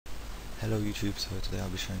Hello YouTube, so today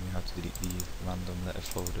I'll be showing you how to delete the random letter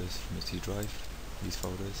folders from your C drive, these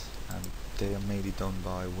folders, and they are mainly done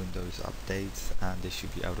by Windows updates and they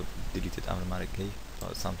should be deleted automatically,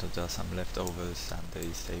 but sometimes there are some leftovers and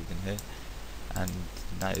they saved in here, and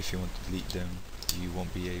now if you want to delete them you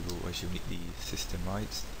won't be able, as you need the system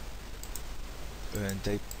rights.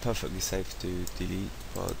 They're perfectly safe to delete,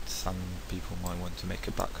 but some people might want to make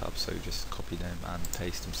a backup, so just copy them and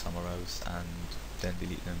paste them somewhere else and then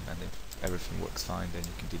delete them, and if everything works fine then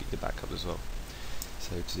you can delete the backup as well.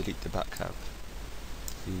 So to delete the backup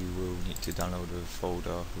you will need to download a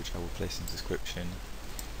folder which I will place in the description,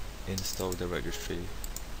 install the registry,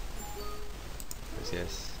 press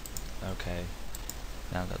yes, okay.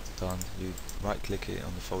 Now that's done, you right click it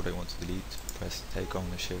on the folder you want to delete, press take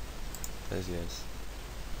ownership, press yes,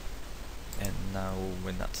 and now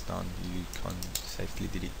when that's done you can safely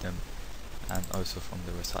delete them, and also from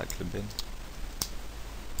the recycler bin.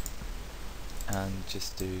 And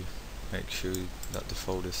just to make sure that the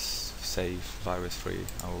folder is safe, virus free,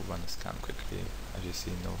 I will run a scan quickly. As you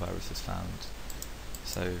see, no virus is found.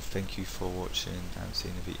 So thank you for watching and see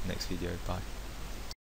you in the next video. Bye.